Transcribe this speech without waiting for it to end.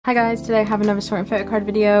Hi guys, today I have another sort photo card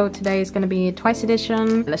video. Today is going to be Twice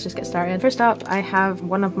edition. Let's just get started. First up, I have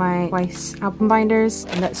one of my Twice album binders.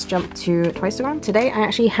 Let's jump to Twiceagram. Today I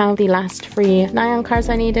actually have the last 3 Nyan cards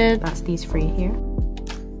I needed. That's these 3 here.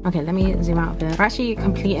 Okay, let me zoom out a bit. We're actually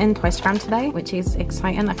completing Twiceagram today, which is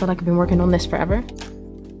exciting. I feel like I've been working on this forever.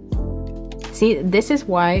 See, this is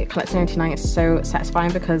why Collector 99 is so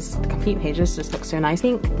satisfying, because the complete pages just look so nice. I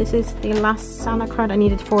think this is the last Sana card I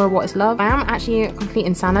needed for What Is Love. I am actually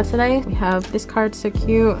completing Sana today. We have this card, so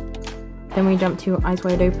cute. Then we jump to Eyes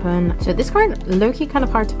Wide Open. So this card, low-key kind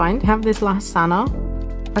of hard to find. We have this last Sana.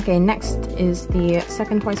 Okay, next is the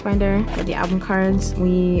second Twice binder for the album cards.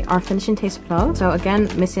 We are finishing Taste of Love. So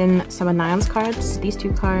again, missing some of Nyan's cards. These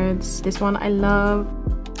 2 cards. This one I love.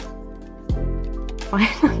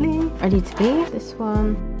 Finally, Ready to Be, this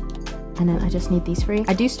one, and then I just need these 3.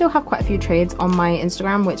 I do still have quite a few trades on my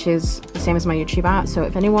Instagram, which is the same as my YouTube at, so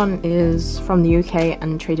if anyone is from the UK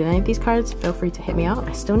and traded any of these cards, feel free to hit me up.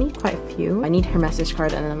 I still need quite a few. I need her message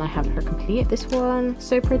card, and then I have her complete. This one,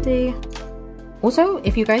 so pretty. Also,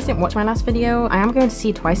 if you guys didn't watch my last video, I am going to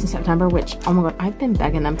see Twice in September, which, oh my god, I've been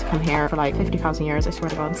begging them to come here for like 50,000 years, I swear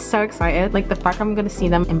to god. So excited. Like, the fact I'm going to see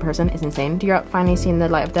them in person is insane. Europe finally seeing the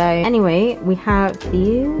light of day. Anyway, we have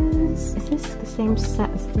these. Is this the same set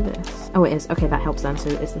as this? Oh, it is. Okay, that helps then. So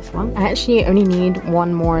it's this one. I actually only need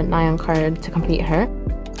 1 more Nyan card to complete her.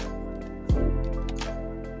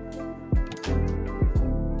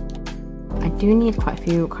 I do need quite a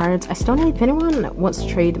few cards. I still need, if anyone wants to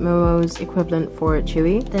trade Momo's equivalent for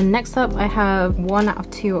Chewy. Then next up, I have 1 out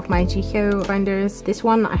of 2 of my Jihyo binders. This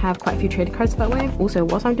one, I have quite a few traded cards that way. Also,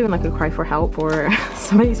 whilst I'm doing like a cry for help for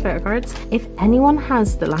some of these photo cards, if anyone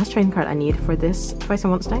has the last trading card I need for this Twice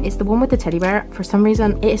in Once Day, it's the one with the teddy bear. For some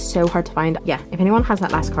reason, it is so hard to find. Yeah, if anyone has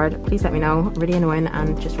that last card, please let me know. Really annoying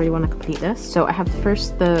and just really want to complete this. So I have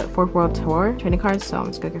first the 4th World Tour trading cards. So I'm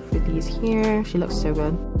just gonna go through these here. She looks so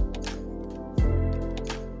good.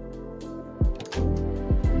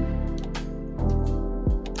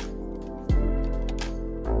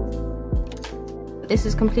 This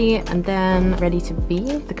is complete, and then Ready to Be,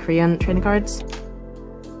 the Korean trading cards.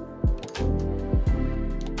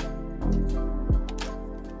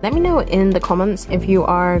 Let me know in the comments if you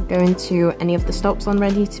are going to any of the stops on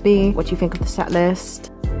Ready to Be, what you think of the set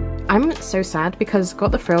list. I'm so sad because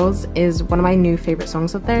Got the Thrills is one of my new favourite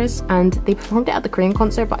songs of theirs, and they performed it at the Korean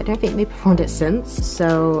concert, but I don't think they performed it since,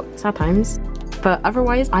 so sad times. But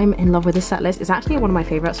otherwise, I'm in love with this set list. It's actually one of my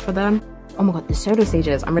favourites for them. Oh my god, the solo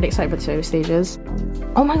stages. I'm really excited for the solo stages.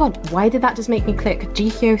 Oh my god, why did that just make me click?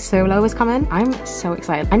 Jihyo solo is coming. I'm so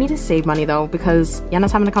excited. I need to save money though, because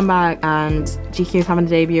Yena's having to come back and Jihyo's having a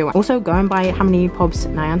debut. Also, going by how many pubs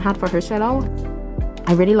Nyan had for her solo,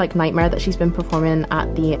 I really like Nightmare that she's been performing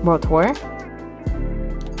at the World Tour.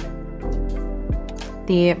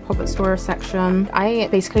 The pop-up store section. I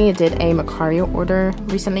basically did a Macario order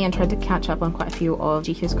recently and tried to catch up on quite a few of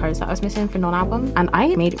Jihyo's cards that I was missing for non-album, and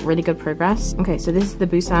I made really good progress. Okay, so this is the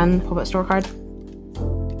Busan pop-up store card.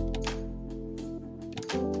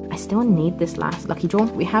 I still need this last lucky draw.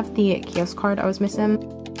 We have the kiosk card I was missing,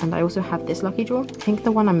 and I also have this lucky draw. I think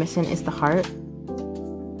the one I'm missing is the heart.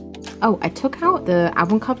 Oh, I took out the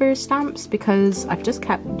album cover stamps because I've just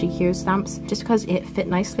kept Jihyo's stamps just because it fit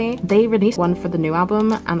nicely. They released one for the new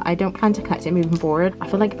album, and I don't plan to collect it moving forward. I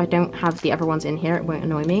feel like if I don't have the other ones in here, it won't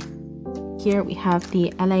annoy me. Here we have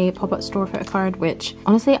the LA pop-up store photo card, which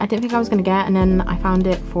honestly I didn't think I was going to get, and then I found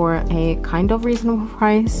it for a kind of reasonable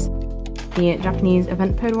price. The Japanese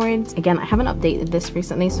event Polaroids. Again, I haven't updated this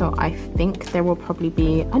recently, so I think there will probably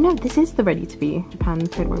be... Oh no, this is the Ready to Be Japan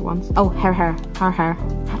Polaroid ones. Oh, Hair.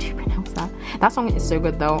 How do you pronounce that? That song is so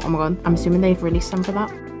good though. Oh my god, I'm assuming they've released some for that.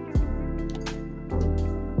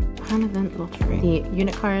 Japan Event Lottery. The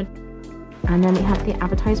unit card. And then we have the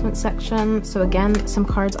advertisement section. So again, some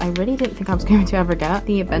cards I really didn't think I was going to ever get.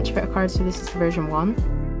 The bench photo card, so this is the version 1.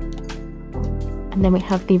 And then we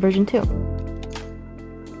have the version 2.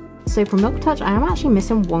 So for Milk Touch, I am actually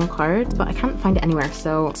missing 1 card, but I can't find it anywhere,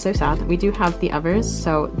 so sad. We do have the others,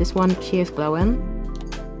 so this one, She Is Glowing.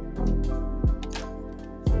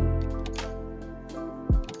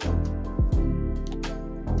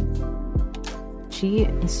 She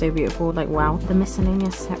is so beautiful, like wow. The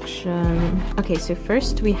miscellaneous section. Okay, so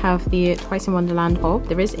first we have the Twice in Wonderland pop.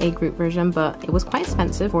 There is a group version, but it was quite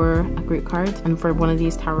expensive for a group card and for one of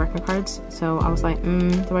these Tower Record cards, so I was like,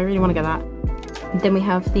 do I really want to get that? Then we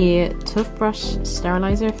have the toothbrush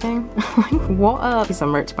sterilizer thing. Like, what a piece of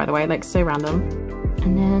merch, by the way, like so random.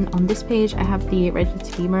 And then on this page I have the Ready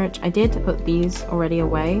to Be merch. I did put these already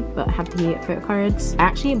away, but I have the photo cards. I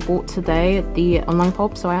actually bought today the online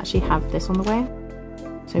pop, so I actually have this on the way.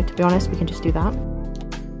 So to be honest, we can just do that.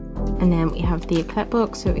 And then we have the collect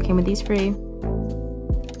book, so it came with these 3.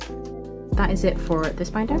 That is it for this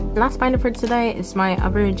binder. Last binder for today is my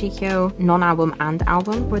other Jihyo non-album and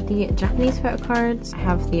album. For the Japanese photo cards, I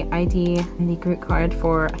have the ID and the group card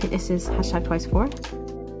for, I think this is #twice4.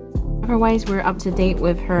 Otherwise, we're up to date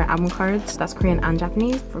with her album cards. That's Korean and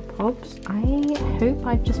Japanese. For POBs, I hope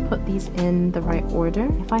I've just put these in the right order.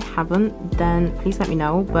 If I haven't, then please let me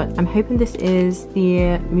know. But I'm hoping this is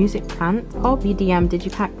the Music Plant POB, BDM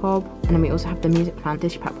Digipack POB, and then we also have the Music Plant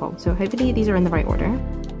Digipack POB. So hopefully these are in the right order.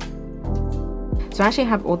 So I actually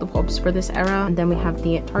have all the POBs for this era, and then we have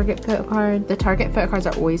the Target photo card. The Target photo cards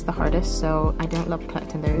are always the hardest, so I don't love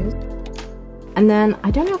collecting those. And then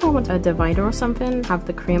I don't know if I want a divider or something, have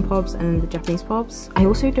the Korean POBs and the Japanese POBs. I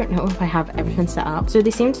also don't know if I have everything set up. So they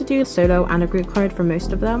seem to do a solo and a group card for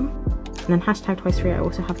most of them. And then #twice3 I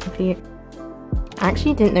also have complete. I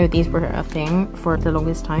actually didn't know these were a thing for the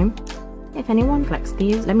longest time. If anyone collects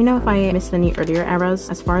these, let me know if I missed any earlier eras.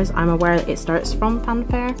 As far as I'm aware, it starts from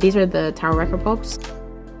Fanfare. These are the Tower Record POBs.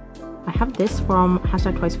 I have this from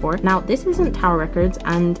 #twice4. Now, this isn't Tower Records,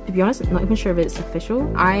 and to be honest, I'm not even sure if it's official.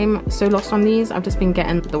 I'm so lost on these. I've just been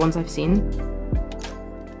getting the ones I've seen.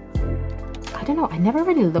 I don't know, I never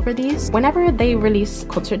really look for these. Whenever they release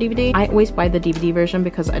concert DVD, I always buy the DVD version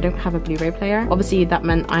because I don't have a Blu-ray player. Obviously, that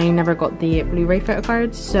meant I never got the Blu-ray photo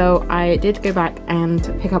cards, so I did go back and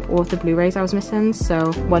pick up all of the Blu-rays I was missing.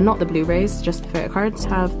 So, well, not the Blu-rays, just the photo cards. I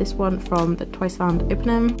have this one from the Twiceland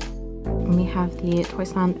opening. And we have the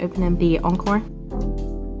Twiceland opening, the Encore.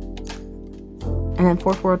 And then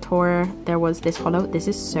for World Tour, there was this holo. This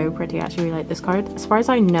is so pretty, I actually really like this card. As far as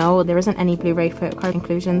I know, there isn't any Blu-ray photo card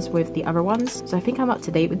inclusions with the other ones. So I think I'm up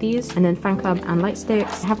to date with these. And then Fan Club and Light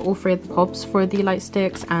Sticks. I have all 3 of the POBs for the Light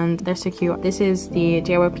Sticks, and they're so cute. This is the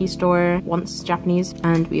JYP store, once Japanese,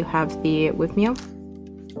 and we have the With Mio.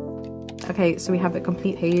 Okay, so we have a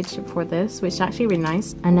complete page for this, which is actually really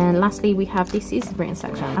nice. And then lastly, we have the season rating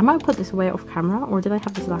section. I might put this away off camera, or did I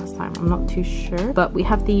have this last time? I'm not too sure. But we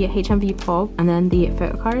have the HMV POB and then the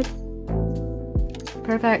photo card.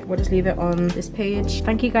 Perfect, we'll just leave it on this page.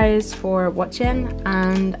 Thank you guys for watching,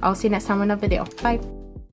 and I'll see you next time in another video. Bye!